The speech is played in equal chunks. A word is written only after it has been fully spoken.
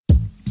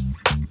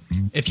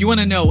If you want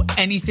to know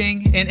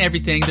anything and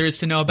everything there is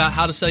to know about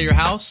how to sell your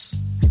house,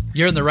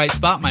 you're in the right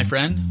spot, my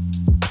friend.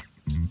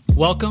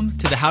 Welcome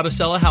to the How to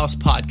Sell a House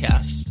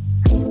podcast.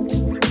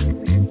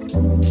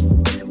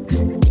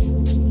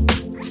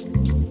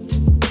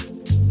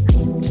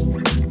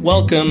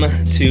 Welcome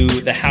to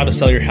the How to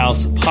Sell Your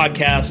House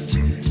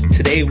podcast.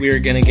 Today we are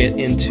going to get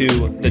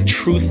into the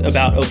truth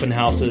about open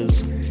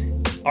houses.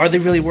 Are they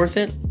really worth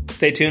it?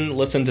 Stay tuned,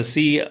 listen to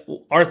see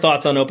our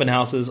thoughts on open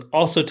houses.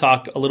 Also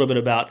talk a little bit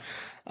about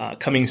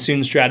coming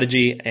soon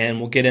strategy, and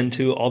we'll get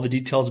into all the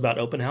details about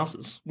open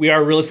houses. We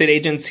are real estate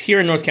agents here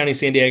in North County,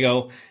 San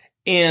Diego,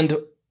 and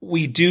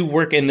we do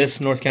work in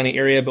this North County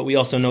area, but we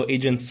also know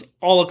agents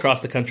all across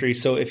the country.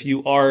 So if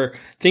you are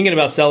thinking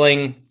about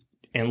selling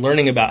and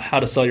learning about how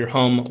to sell your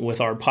home with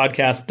our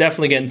podcast,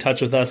 definitely get in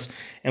touch with us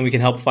and we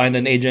can help find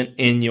an agent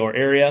in your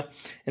area.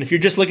 And if you're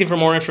just looking for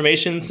more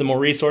information, some more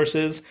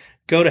resources,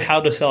 go to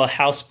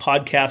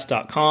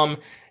howtosellahousepodcast.com.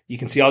 You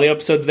can see all the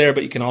episodes there,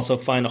 but you can also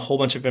find a whole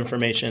bunch of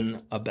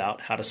information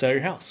about how to sell your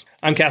house.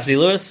 I'm Cassidy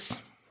Lewis.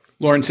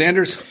 Lauren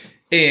Sanders.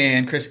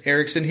 And Chris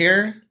Erickson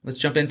here. Let's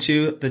jump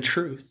into the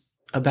truth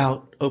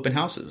about open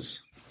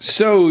houses.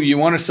 So you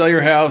want to sell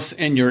your house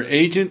and your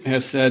agent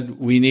has said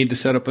we need to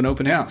set up an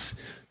open house.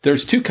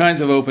 There's two kinds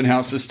of open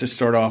houses to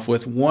start off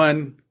with.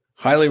 One,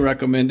 highly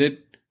recommended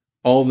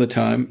all the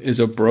time,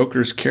 is a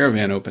broker's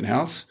caravan open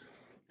house.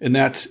 And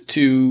that's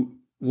to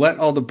let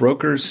all the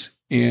brokers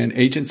and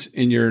agents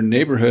in your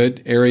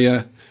neighborhood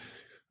area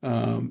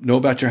know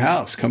about your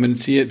house. Come in and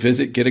see it,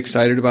 visit, get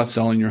excited about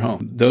selling your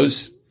home.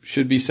 Those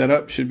should be set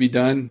up, should be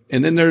done.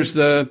 And then there's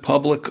the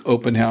public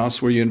open house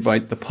where you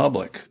invite the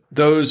public.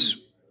 Those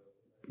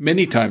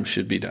many times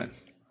should be done,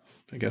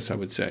 I guess I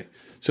would say.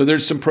 So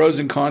there's some pros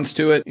and cons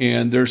to it,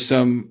 and there's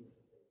some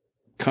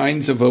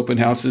kinds of open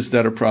houses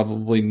that are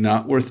probably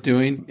not worth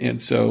doing.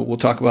 And so we'll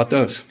talk about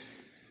those.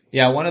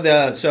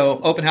 Yeah, so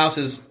open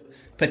houses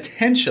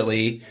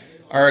potentially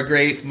are a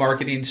great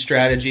marketing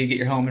strategy. Get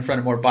your home in front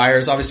of more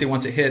buyers. Obviously,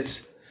 once it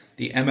hits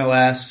the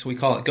MLS, we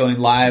call it going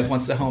live,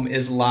 once the home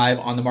is live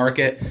on the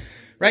market.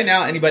 Right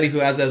now, anybody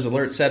who has those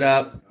alerts set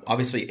up,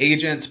 obviously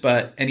agents,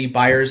 but any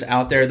buyers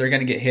out there, they're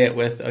going to get hit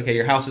with, okay,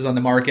 your house is on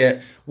the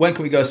market. When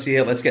can we go see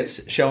it? Let's get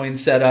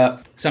showings set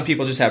up. Some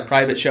people just have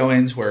private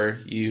showings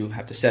where you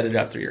have to set it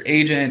up through your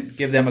agent,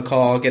 give them a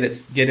call, get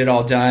it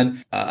all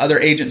done. Other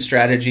agent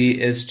strategy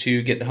is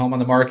to get the home on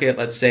the market.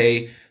 Let's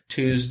say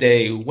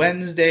Tuesday,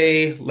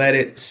 Wednesday, let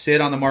it sit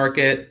on the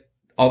market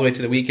all the way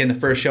to the weekend. The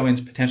first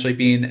showings potentially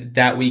being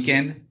that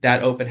weekend,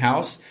 that open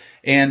house.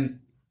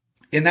 And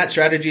in that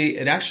strategy,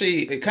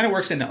 it kind of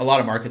works in a lot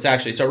of markets,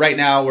 actually. So right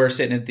now, we're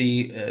sitting at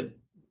the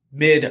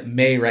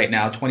mid-May right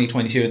now,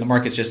 2022, and the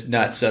market's just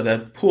nuts. So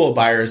the pool of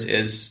buyers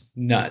is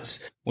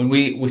nuts. When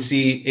we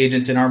see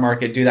agents in our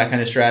market do that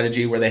kind of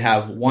strategy where they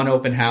have one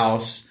open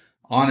house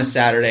on a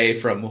Saturday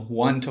from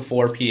 1 to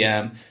 4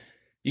 p.m.,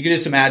 you can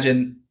just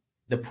imagine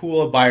the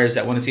pool of buyers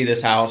that want to see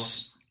this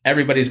house.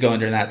 Everybody's going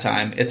during that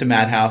time. It's a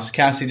madhouse.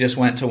 Cassie just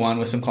went to one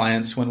with some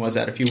clients. When was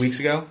that? A few weeks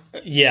ago?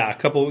 Yeah, a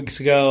couple of weeks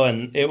ago.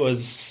 And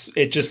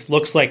it just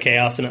looks like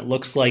chaos. And it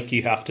looks like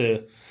you have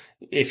to,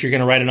 if you're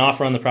going to write an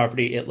offer on the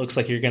property, it looks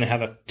like you're going to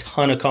have a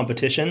ton of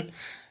competition.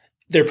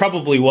 There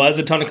probably was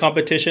a ton of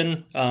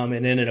competition and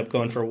ended up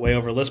going for way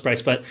over list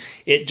price, but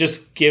it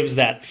just gives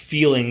that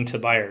feeling to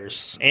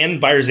buyers and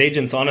buyers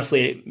agents.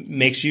 Honestly, it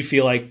makes you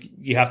feel like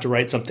you have to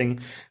write something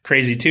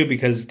crazy too,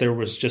 because there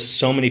was just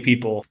so many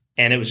people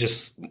and it was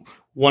just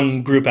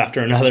one group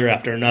after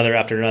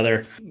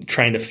another,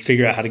 trying to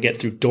figure out how to get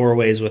through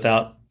doorways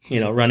without,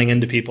 running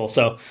into people.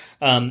 So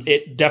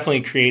it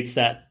definitely creates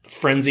that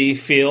frenzy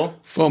feel.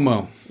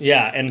 FOMO.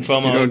 Yeah, and FOMO.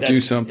 If you don't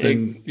do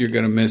something, you're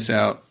going to miss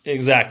out.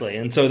 Exactly.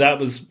 And so that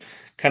was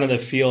kind of the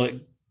feel.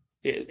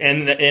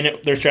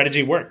 Their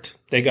strategy worked.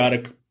 They got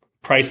a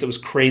price that was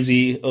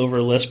crazy over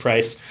list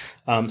price.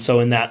 So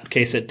in that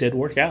case, it did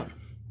work out.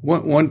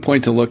 One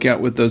point to look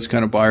at with those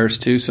kind of buyers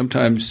too,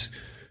 sometimes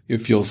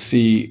if you'll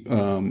see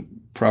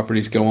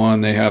properties go on,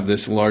 they have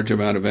this large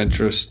amount of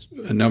interest,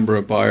 a number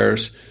of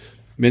buyers.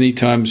 Many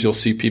times you'll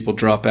see people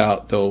drop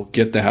out. They'll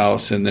get the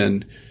house and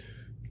then,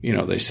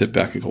 they sit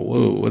back and go,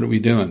 whoa, what are we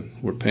doing?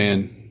 We're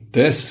paying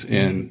this.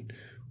 And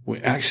we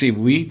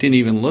didn't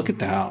even look at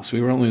the house.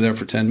 We were only there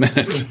for 10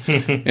 minutes.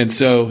 And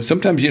so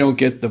sometimes you don't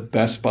get the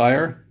best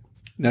buyer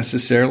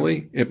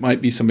necessarily. It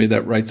might be somebody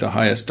that writes a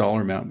highest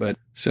dollar amount. But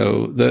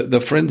so the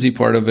frenzy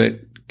part of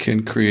it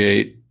can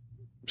create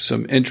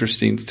some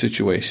interesting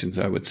situations,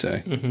 I would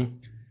say. Mm-hmm.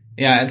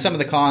 Yeah, and some of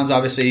the cons,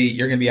 obviously,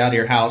 you're going to be out of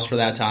your house for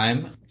that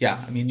time.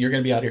 Yeah, you're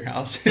going to be out of your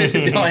house. Don't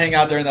hang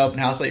out during the open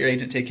house. Let your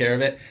agent take care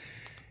of it.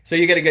 So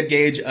you get a good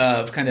gauge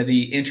of kind of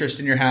the interest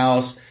in your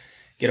house,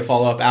 get a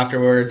follow-up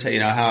afterwards,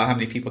 how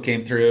many people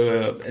came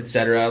through, et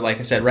cetera. Like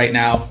I said, right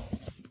now,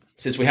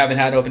 since we haven't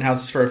had open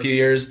houses for a few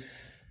years,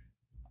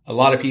 a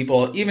lot of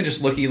people, even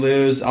just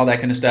looky-loos, all that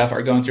kind of stuff,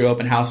 are going through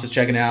open houses,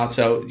 checking it out.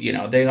 So,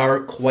 they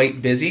are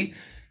quite busy.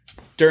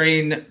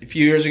 during a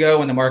few years ago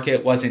when the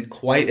market wasn't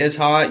quite as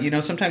hot,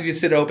 sometimes you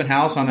sit at open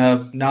house on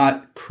a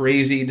not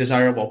crazy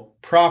desirable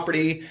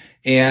property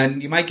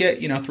and you might get,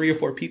 3 or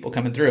 4 people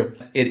coming through.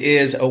 It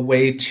is a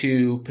way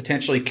to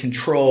potentially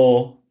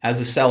control, as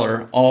a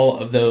seller, all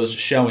of those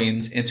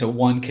showings into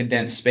one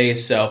condensed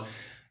space. So,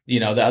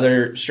 the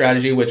other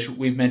strategy, which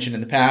we've mentioned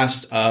in the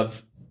past,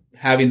 of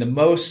having the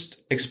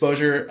most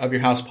exposure of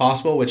your house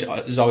possible, which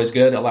is always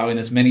good, allowing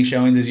as many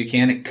showings as you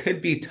can. It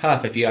could be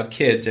tough if you have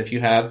kids, if you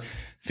have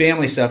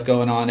family stuff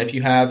going on, if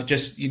you have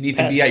you need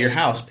to be at your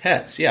house,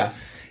 pets. Yeah.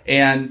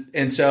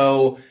 And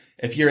so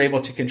if you're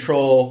able to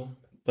control,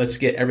 let's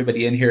get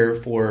everybody in here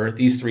for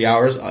these 3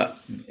 hours,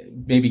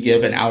 maybe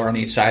give an hour on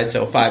each side.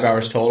 So 5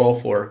 hours total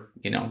for,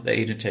 the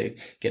agent to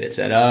get it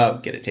set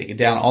up, get it taken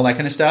down, all that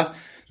kind of stuff.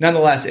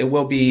 Nonetheless, it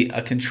will be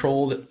a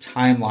controlled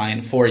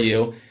timeline for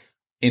you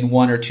in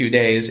 1 or 2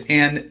 days.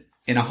 And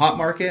in a hot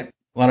market,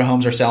 a lot of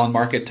homes are selling,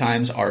 market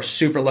times are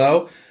super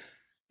low.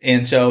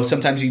 And so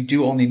sometimes you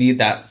do only need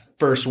that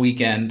first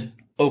weekend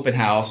open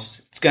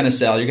house. It's going to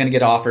sell. You're going to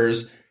get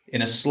offers.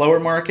 In a slower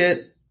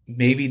market,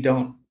 maybe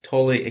don't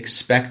totally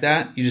expect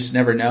that. You just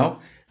never know.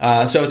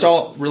 So it's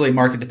all really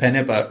market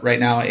dependent, but right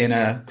now in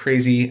a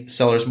crazy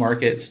seller's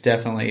market, it's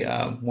definitely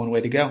one way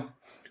to go.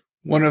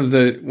 One of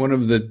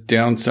the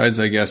downsides,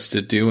 I guess,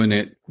 to doing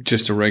it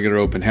just a regular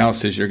open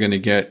house is you're going to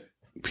get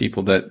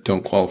people that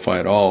don't qualify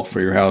at all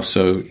for your house.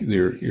 So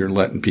you're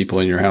letting people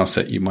in your house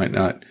that you might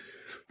not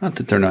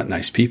that they're not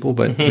nice people,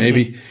 but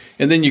maybe.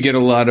 And then you get a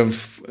lot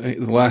of, the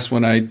last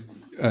one I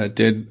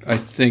did, I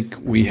think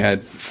we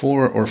had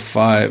 4 or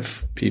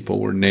 5 people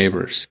were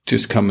neighbors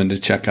just coming to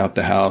check out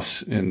the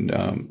house.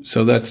 And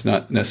so that's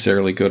not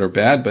necessarily good or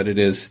bad, but it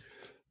is,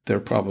 they're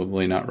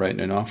probably not writing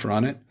an offer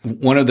on it.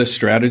 One of the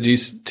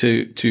strategies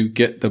to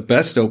get the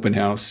best open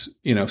house,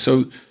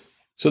 so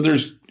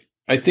there's,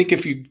 I think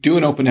if you do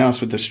an open house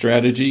with a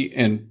strategy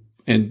and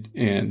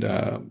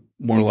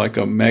more like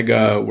a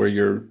mega where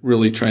you're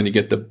really trying to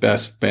get the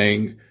best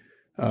bang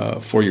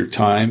for your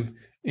time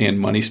and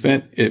money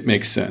spent, it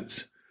makes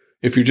sense.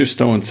 If you're just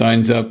throwing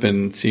signs up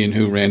and seeing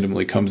who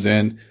randomly comes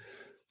in,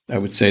 I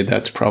would say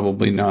that's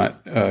probably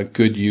not a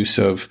good use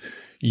of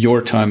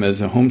your time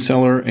as a home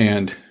seller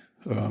and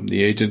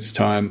the agent's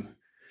time.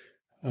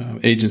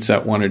 Agents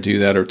that want to do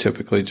that are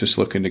typically just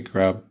looking to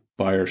grab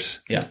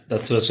buyers. Yeah,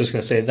 that's what I was just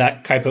going to say.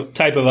 That type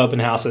of open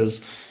house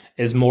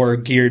is more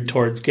geared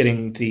towards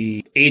getting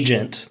the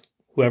agent,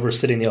 whoever's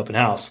sitting in the open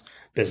house,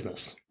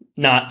 business,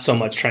 not so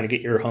much trying to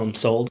get your home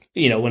sold.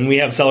 When we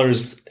have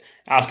sellers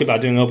ask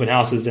about doing open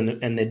houses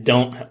and they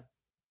don't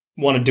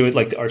want to do it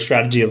like our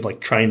strategy of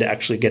like trying to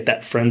actually get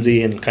that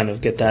frenzy and kind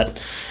of get that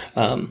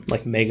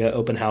like mega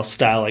open house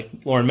style, like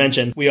Lauren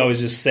mentioned, we always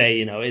just say,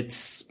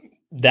 it's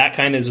that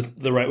kind is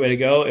the right way to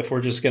go. If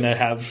we're just going to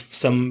have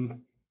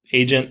some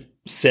agent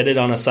sit it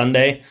on a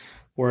Sunday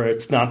where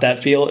it's not that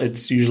feel,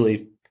 it's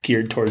usually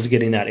geared towards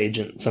getting that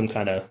agent some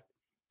kind of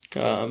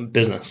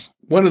business.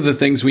 One of the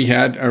things we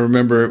had, I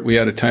remember we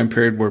had a time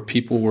period where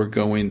people were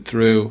going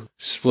through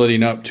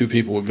splitting up. 2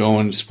 people would go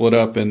and split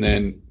up. And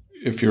then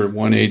if you're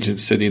one agent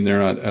sitting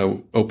there at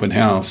an open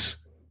house,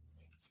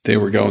 they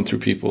were going through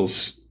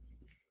people's,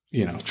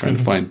 trying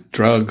to find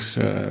drugs,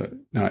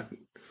 not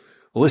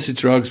illicit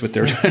drugs, but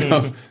they're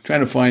trying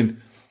to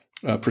find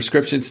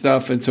prescription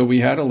stuff. And so we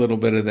had a little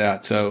bit of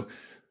that. So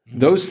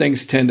those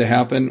things tend to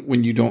happen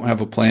when you don't have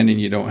a plan and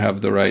you don't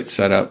have the right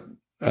setup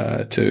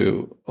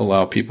to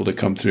allow people to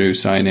come through,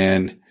 sign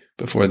in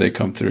before they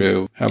come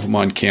through, have them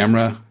on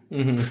camera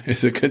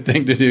is a good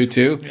thing to do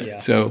too. Yeah.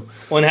 So,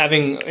 when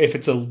if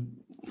it's a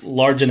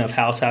large enough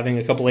house, having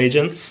a couple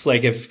agents,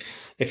 like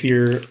if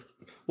you're,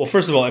 well,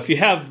 first of all, if you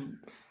have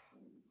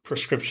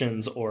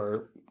prescriptions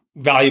or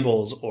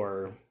valuables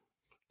or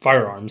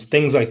firearms,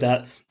 things like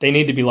that, they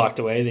need to be locked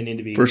away. They need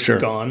to be for sure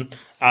gone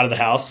out of the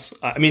house.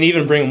 I mean,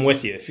 even bring them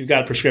with you. If you've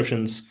got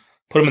prescriptions,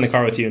 put them in the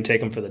car with you and take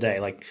them for the day.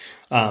 Like,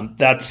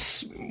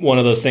 that's one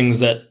of those things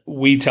that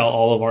we tell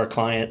all of our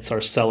clients,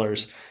 our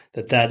sellers,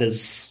 that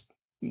is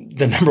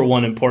the number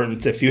one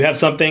importance. If you have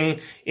something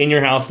in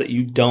your house that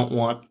you don't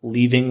want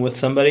leaving with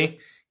somebody,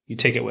 you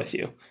take it with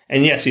you.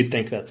 And yes, you'd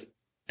think that's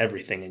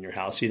everything in your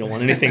house. You don't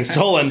want anything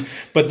stolen,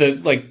 but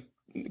the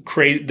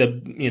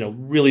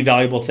really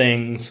valuable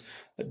things,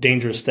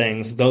 dangerous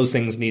things, those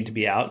things need to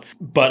be out.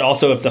 But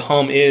also if the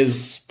home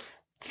is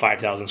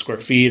 5,000 square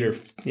feet or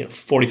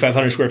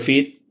 4,500 square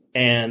feet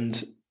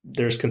and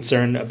there's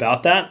concern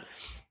about that,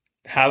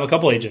 have a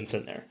couple agents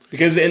in there.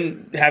 Because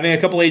in having a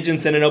couple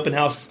agents in an open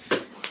house,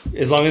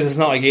 as long as it's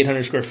not like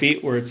 800 square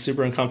feet where it's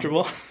super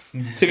uncomfortable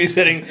to be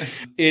sitting,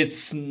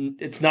 it's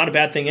not a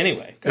bad thing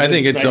anyway. I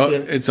think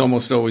it's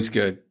almost always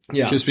good.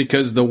 Yeah. Just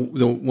because the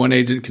one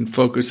agent can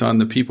focus on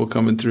the people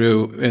coming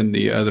through and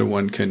the other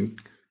one can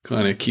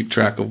kind of keep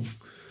track of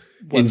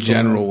what's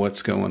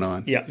going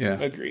on. Yeah,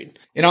 agreed.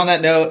 And on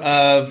that note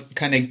of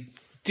kind of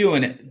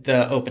doing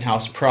the open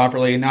house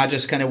properly, not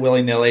just kind of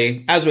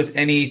willy-nilly, as with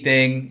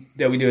anything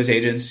that we do as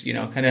agents,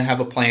 kind of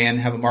have a plan,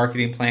 have a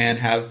marketing plan,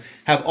 have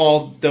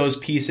all those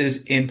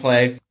pieces in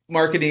play.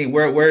 marketing,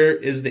 where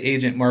is the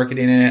agent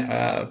marketing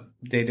it?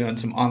 They doing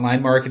some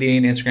online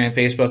marketing, Instagram,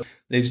 Facebook.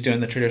 They just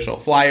doing the traditional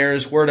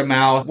flyers, word of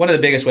mouth. One of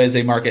the biggest ways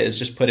they market is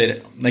just put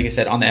it, like I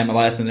said, on the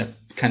MLS, and it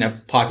kind of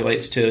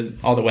populates to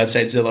all the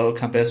websites, Zillow,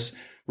 Compass,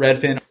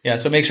 Redfin. Yeah,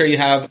 so make sure you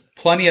have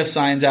plenty of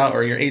signs out,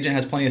 or your agent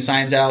has plenty of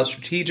signs out,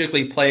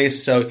 strategically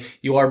placed, so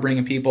you are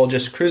bringing people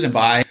just cruising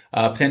by,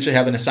 potentially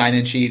having a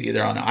sign-in sheet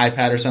either on an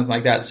iPad or something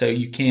like that, so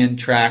you can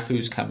track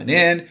who's coming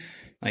in.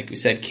 Like we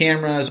said,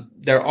 cameras.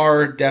 There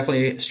are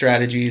definitely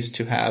strategies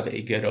to have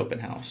a good open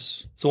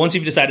house. So once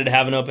you've decided to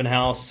have an open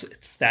house,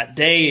 it's that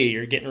day,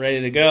 you're getting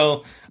ready to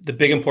go. The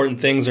big important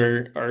things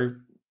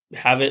are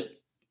have it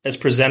as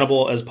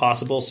presentable as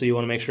possible. So you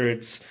want to make sure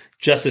it's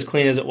just as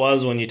clean as it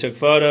was when you took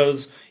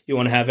photos. You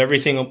want to have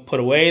everything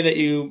put away that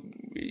you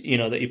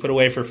put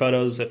away for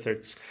photos. If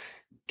it's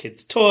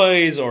kids'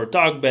 toys or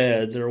dog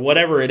beds or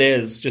whatever it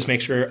is, just make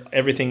sure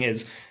everything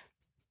is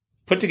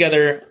put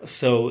together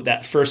so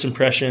that first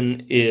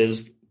impression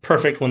is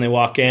perfect when they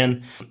walk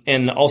in.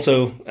 And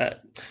also,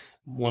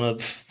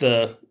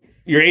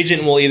 your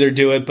agent will either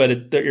do it,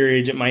 but your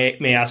agent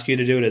may ask you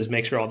to do it, is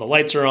make sure all the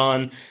lights are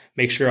on,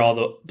 make sure all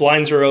the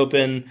blinds are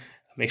open,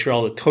 make sure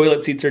all the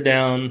toilet seats are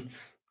down.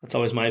 That's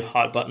always my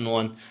hot button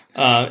one.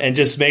 And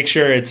just make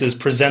sure it's as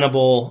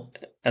presentable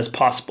as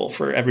possible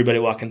for everybody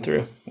walking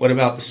through. What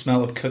about the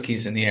smell of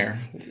cookies in the air?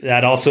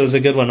 That also is a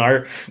good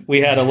one.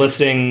 We had a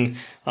listing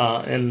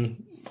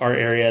in our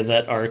area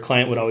that our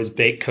client would always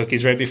bake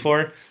cookies right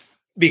before,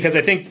 because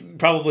I think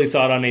probably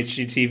saw it on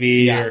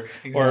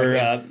HGTV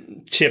or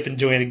Chip and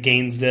Joanna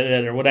Gaines did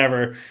it or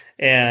whatever,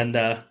 and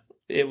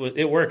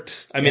it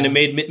worked. I mean, it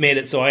made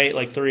it so I ate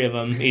like 3 of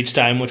them each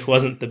time, which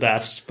wasn't the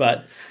best,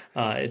 but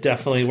it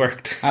definitely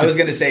worked. I was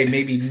going to say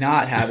maybe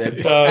not have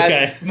it.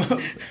 Okay.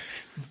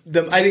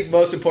 I think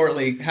most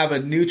importantly, have a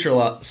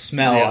neutral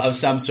smell of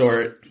some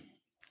sort.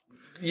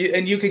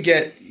 You could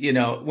get,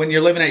 when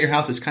you're living at your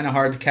house, it's kind of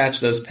hard to catch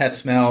those pet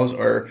smells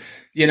or,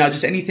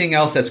 just anything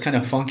else that's kind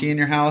of funky in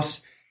your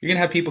house. You're going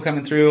to have people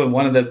coming through, and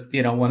one of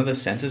the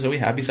senses that we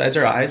have besides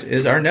our eyes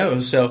is our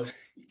nose. So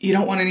you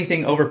don't want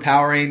anything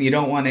overpowering. You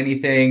don't want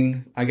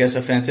anything, I guess,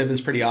 offensive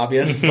is pretty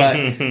obvious, but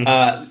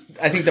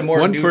I think the more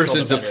one neutral,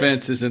 person's the better.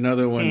 offense is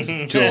another one's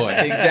joy.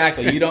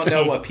 Exactly. You don't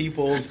know what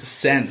people's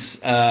sense,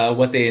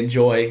 what they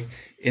enjoy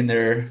in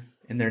their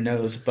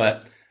nose,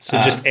 but so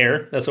just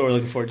air. That's what we're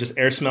looking for. Just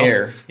air smell.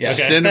 Air. Yeah.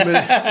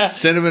 Okay.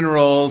 Cinnamon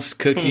rolls,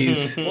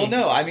 cookies. Well,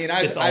 no. I mean,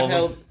 I've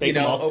held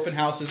open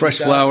houses, fresh and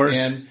stuff, flowers,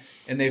 and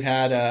they've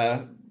had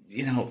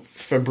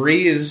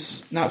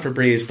Febreze, not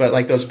Febreze, but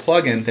like those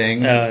plug-in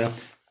things,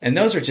 and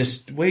those are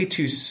just way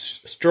too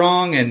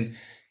strong and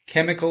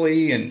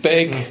chemically and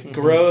fake,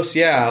 gross.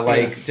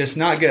 Just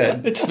not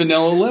good. It's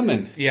vanilla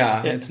lemon.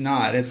 Yeah, it's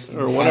not. It's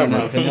or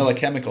whatever vanilla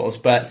chemicals.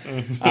 But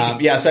so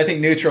I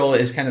think neutral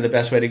is kind of the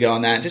best way to go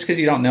on that, just because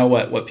you don't know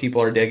what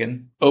people are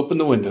digging. Open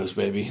the windows,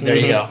 baby. There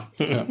you go.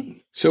 Yeah.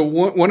 So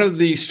one of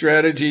the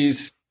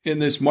strategies in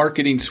this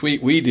marketing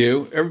suite we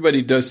do,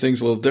 everybody does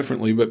things a little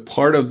differently, but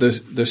part of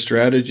the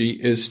strategy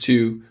is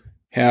to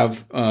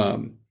have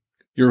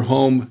your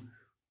home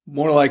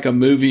more like a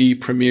movie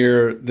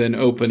premiere than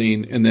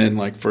opening and then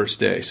like first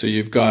day. So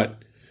you've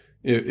got,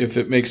 if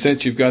it makes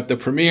sense, you've got the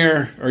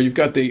premiere or you've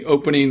got the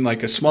opening,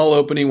 like a small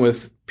opening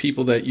with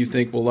people that you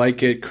think will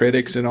like it,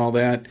 critics and all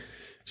that.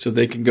 So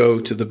they can go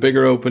to the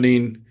bigger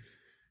opening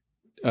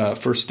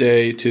first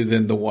day to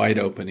then the wide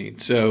opening.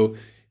 So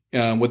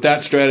with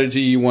that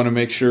strategy, you want to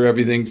make sure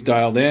everything's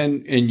dialed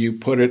in and you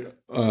put it,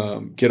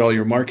 get all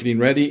your marketing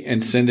ready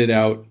and send it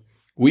out.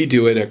 We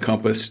do it at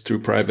Compass through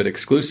private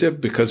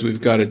exclusive because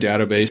we've got a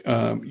database.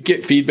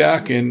 Get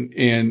feedback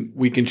and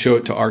we can show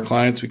it to our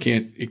clients.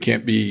 It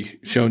can't be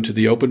shown to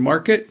the open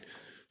market.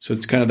 So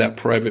it's kind of that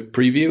private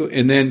preview.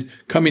 And then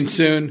coming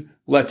soon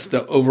lets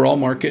the overall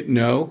market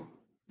know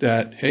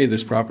that, hey,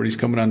 this property's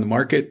coming on the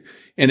market,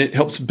 and it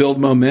helps build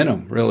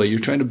momentum. Really, you're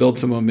trying to build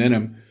some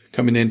momentum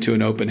coming into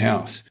an open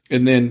house.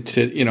 And then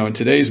in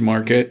today's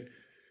market,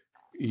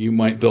 you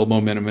might build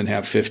momentum and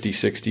have 50,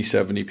 60,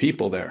 70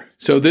 people there.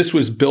 So this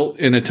was built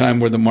in a time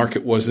where the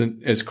market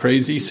wasn't as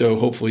crazy. So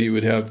hopefully you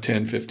would have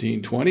 10,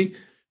 15, 20.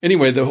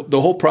 Anyway,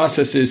 the whole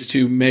process is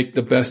to make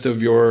the best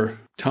of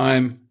your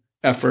time,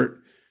 effort.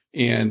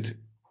 And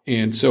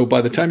so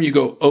by the time you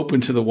go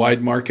open to the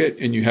wide market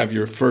and you have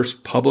your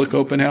first public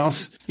open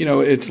house,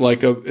 it's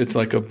like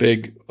a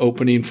big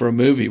opening for a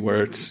movie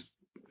where it's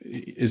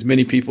as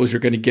many people as you're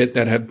going to get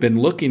that have been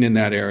looking in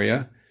that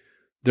area.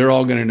 They're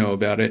all going to know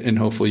about it, and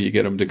hopefully you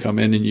get them to come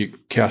in and you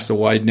cast a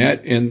wide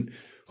net and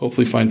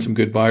hopefully find some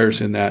good buyers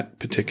in that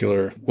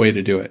particular way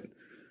to do it.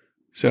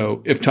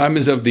 So if time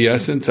is of the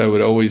essence, I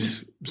would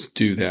always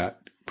do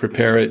that.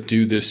 Prepare it,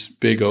 do this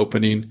big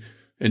opening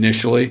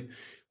initially.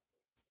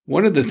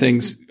 One of the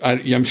things,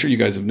 I'm sure you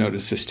guys have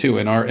noticed this too,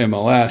 in our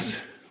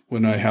MLS,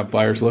 when I have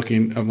buyers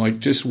looking, I'm like,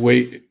 just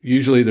wait.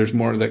 Usually there's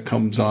more that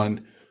comes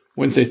on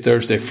Wednesday,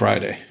 Thursday,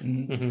 Friday.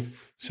 Mm-hmm.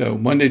 So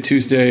Monday,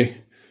 Tuesday,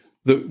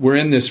 we're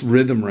in this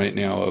rhythm right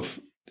now of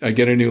I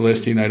get a new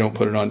listing, I don't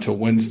put it on till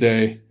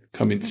Wednesday,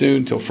 coming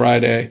soon till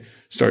Friday.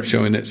 start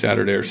showing it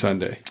Saturday or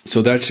Sunday.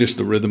 So that's just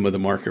the rhythm of the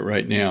market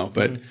right now.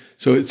 But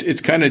so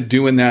it's kind of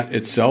doing that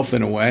itself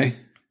in a way.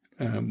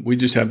 We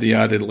just have the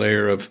added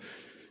layer of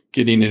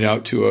getting it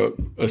out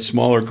to a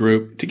smaller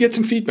group to get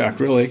some feedback,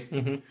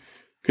 really.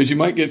 Because you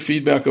might get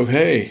feedback of,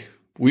 hey,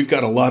 we've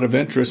got a lot of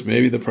interest.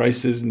 Maybe the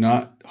price is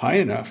not high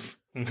enough.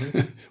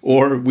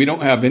 Or we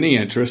don't have any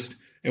interest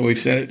and we've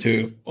sent it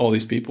to all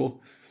these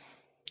people.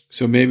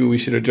 So maybe we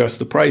should adjust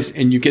the price,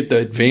 and you get the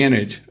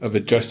advantage of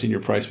adjusting your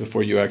price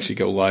before you actually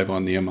go live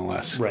on the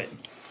MLS. Right.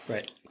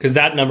 Because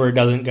that number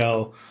doesn't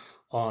go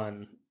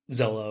on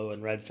Zillow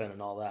and Redfin and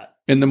all that.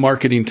 And the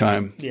marketing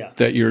time.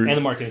 That you're and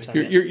the marketing time.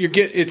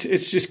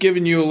 It's just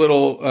giving you a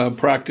little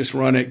practice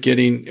run at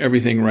getting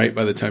everything right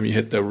by the time you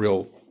hit the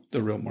real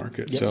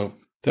market. Yep. So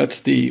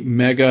that's the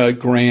mega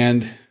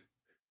grand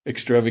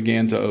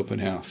extravaganza open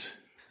house.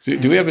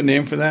 Do we have a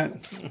name for that?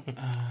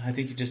 I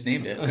think you just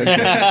named it.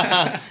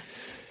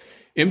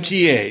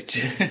 MGH,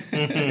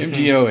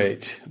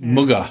 MGOH,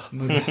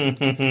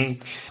 Muga.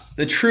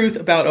 The truth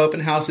about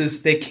open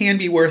houses, they can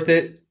be worth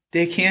it.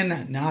 They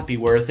can not be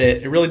worth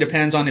it. It really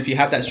depends on if you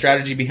have that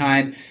strategy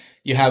behind,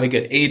 you have a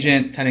good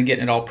agent, kind of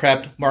getting it all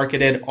prepped,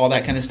 marketed, all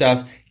that kind of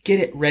stuff.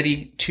 Get it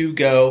ready to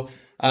go.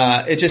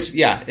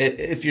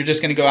 If you're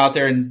just going to go out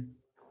there and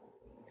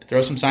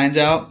throw some signs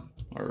out,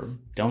 or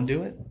don't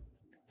do it.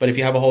 But if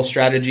you have a whole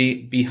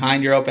strategy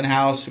behind your open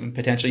house, and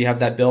potentially you have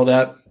that build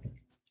up,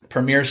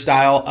 premier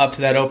style up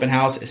to that open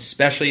house,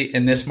 especially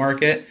in this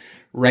market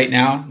right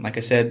now. Like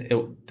I said,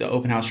 the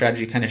open house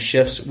strategy kind of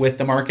shifts with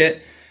the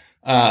market.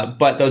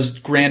 But those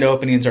grand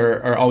openings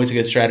are always a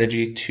good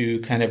strategy to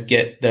kind of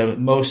get the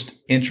most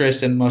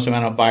interest and the most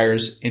amount of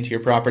buyers into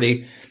your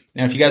property.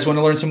 Now, if you guys want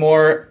to learn some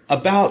more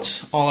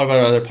about all of our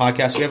other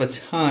podcasts, we have a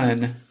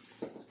ton.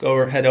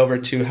 Head over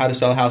to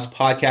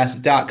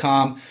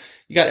howtosellhousepodcast.com.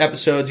 You got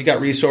episodes, you got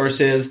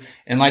resources.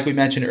 And like we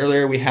mentioned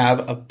earlier, we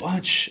have a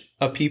bunch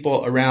of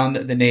people around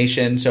the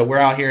nation. So we're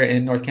out here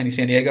in North County,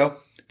 San Diego,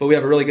 but we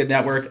have a really good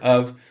network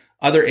of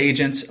other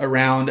agents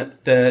around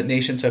the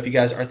nation. So if you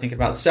guys are thinking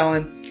about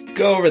selling,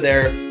 go over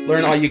there,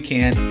 learn all you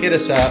can, hit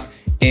us up,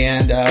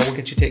 and we'll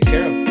get you taken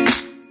care of.